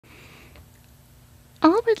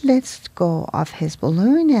Robert lets go of his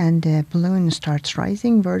balloon, and the balloon starts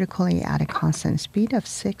rising vertically at a constant speed of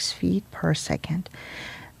 6 feet per second.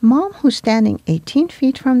 Mom, who's standing 18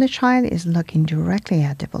 feet from the child, is looking directly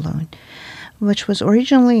at the balloon, which was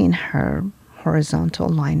originally in her horizontal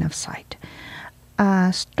line of sight.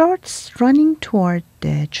 Starts running toward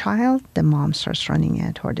the child. The mom starts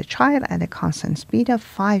running toward the child at a constant speed of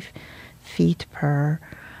 5 feet per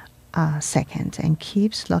second, and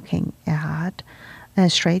keeps looking at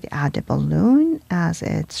straight at the balloon as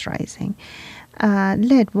it's rising.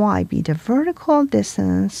 Let y be the vertical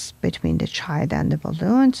distance between the child and the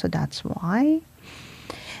balloon, so that's y.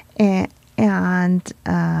 And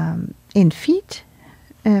in feet,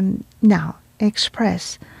 now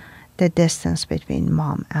express the distance between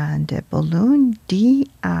mom and the balloon, d,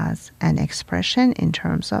 as an expression in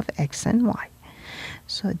terms of x and y.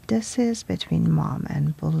 So this is between mom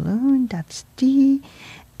and balloon, that's d,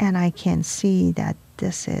 and I can see that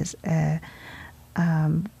this is a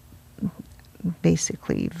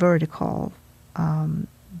basically vertical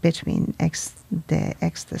between the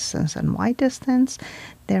x distance and y distance.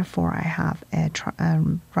 Therefore, I have a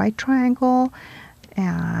right triangle,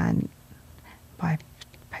 and by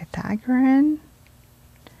Pythagorean,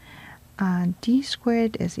 d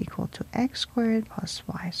squared is equal to x squared plus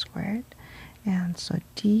y squared. And so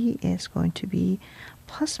d is going to be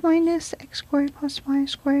plus minus x squared plus y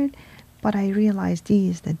squared. But I realize d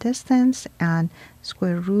is the distance, and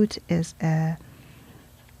square root is a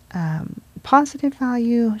positive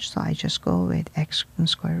value, so I just go with x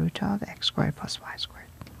square root of x squared plus y squared.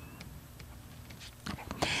 Okay.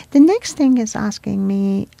 The next thing is asking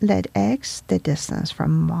me, let x, the distance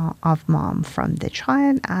from of mom from the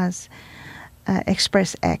child, as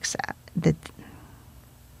express x.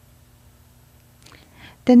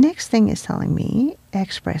 The next thing is telling me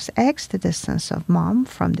express x, the distance of mom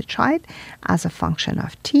from the child, as a function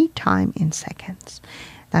of t time in seconds.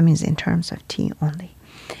 That means in terms of t only.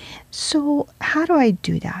 So how do I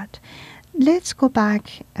do that? Let's go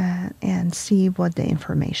back and see what the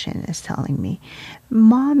information is telling me.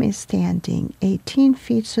 Mom is standing 18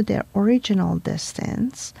 feet, so the original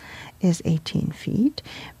distance is 18 feet,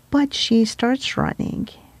 but she starts running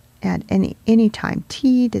at any time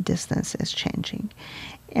t, the distance is changing,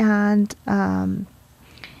 and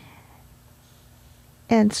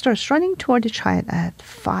starts running toward the child at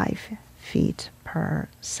 5 feet per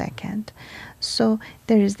second. So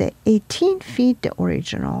there is the 18 feet, the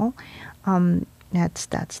original. That's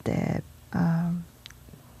the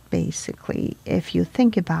basically, if you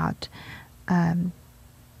think about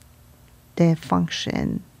the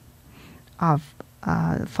function of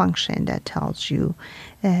function that tells you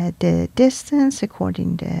the distance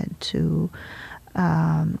according to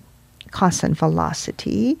constant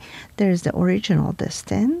velocity, there's the original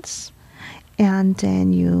distance, and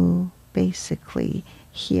then you basically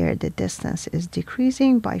here the distance is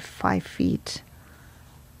decreasing by 5 feet,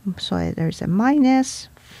 so there's a minus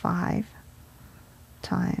 5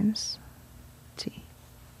 times t.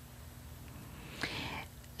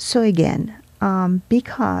 So again,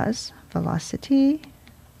 because velocity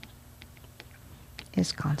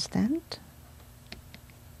is constant,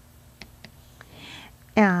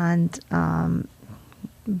 and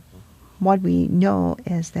what we know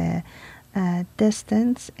is the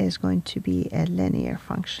distance is going to be a linear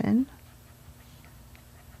function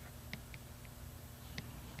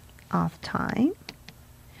of time,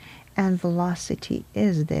 and velocity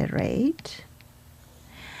is the rate.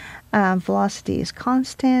 Velocity is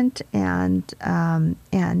constant, and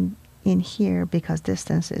in here, because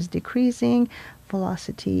distance is decreasing,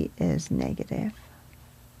 velocity is negative.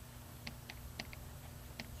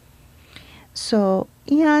 So,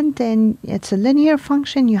 and then it's a linear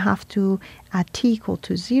function. You have to, at t equal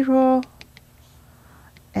to 0,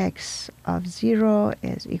 x of 0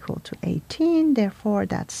 is equal to 18. Therefore,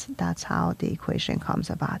 that's how the equation comes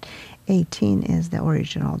about. 18 is the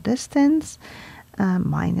original distance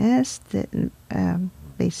minus the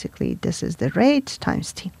basically this is the rate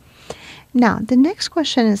times t. Now, the next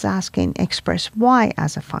question is asking express y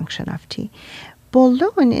as a function of t.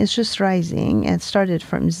 Balloon is just rising and started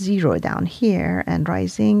from 0 down here and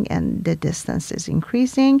rising, and the distance is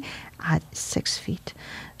increasing at 6 feet.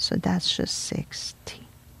 So that's just 6t.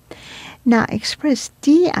 Now express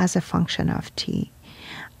d as a function of t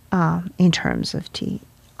in terms of t.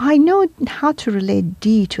 I know how to relate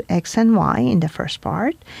d to x and y in the first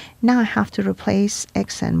part. Now I have to replace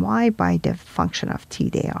x and y by the function of t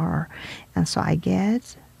they are. And so I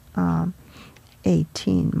get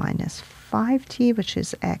 18 minus 5t, which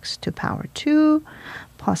is x to power 2,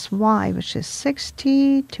 plus y, which is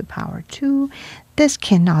 6t to power 2. this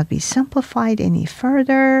cannot be simplified any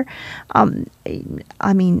further.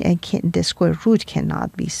 I mean, the square root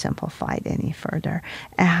cannot be simplified any further.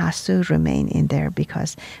 It has to remain in there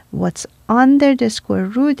because what's under the square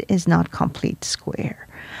root is not complete square.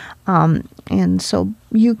 And so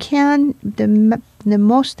you can, the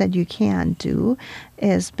most that you can do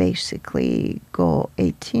is basically go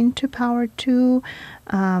 18 to power 2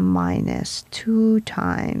 minus 2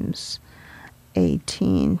 times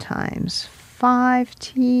 18 times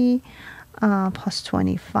 5t plus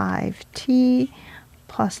 25t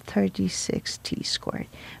plus 36t squared.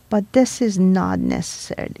 But this is not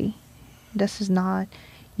necessarily. This is not,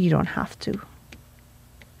 you don't have to.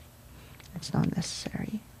 It's not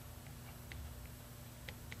necessary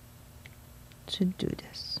to do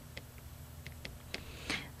this.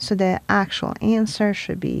 So the actual answer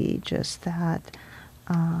should be just that,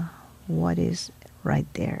 what is right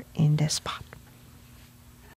there in this spot.